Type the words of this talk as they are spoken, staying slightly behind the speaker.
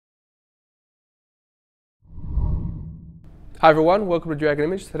Hi everyone, welcome to Dragon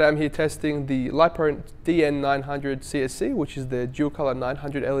Image. Today I'm here testing the LightPro DN-900CSC, which is the dual color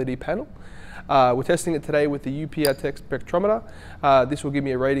 900 LED panel. We're testing it today with the UPRtek Spectrometer. This will give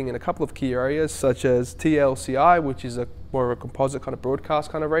me a rating in a couple of key areas such as TLCI, which is more of a composite kind of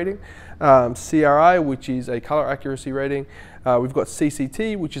broadcast kind of rating, CRI, which is a color accuracy rating. We've got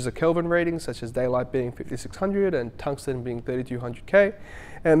CCT, which is a Kelvin rating, such as daylight being 5600 and tungsten being 3200K.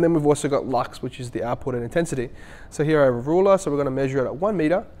 And then we've also got lux, which is the output and intensity. So here I have a ruler, so we're going to measure it at 1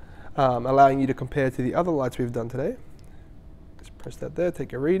 meter, allowing you to compare to the other lights we've done today. Just press that there,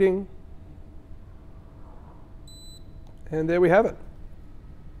 take a reading. And there we have it.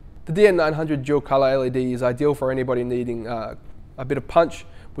 The DN900 dual color LED is ideal for anybody needing a bit of punch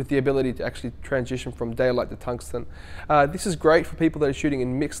with the ability to actually transition from daylight to tungsten. This is great for people that are shooting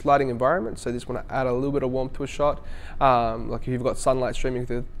in mixed lighting environments, so just want to add a little bit of warmth to a shot. Like if you've got sunlight streaming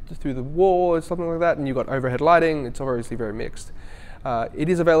through the wall or something like that, and you've got overhead lighting, it's obviously very mixed. It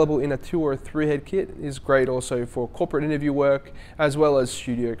is available in a 2 or 3 head kit. It is great also for corporate interview work, as well as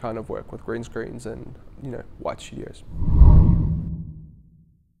studio kind of work with green screens and white studios.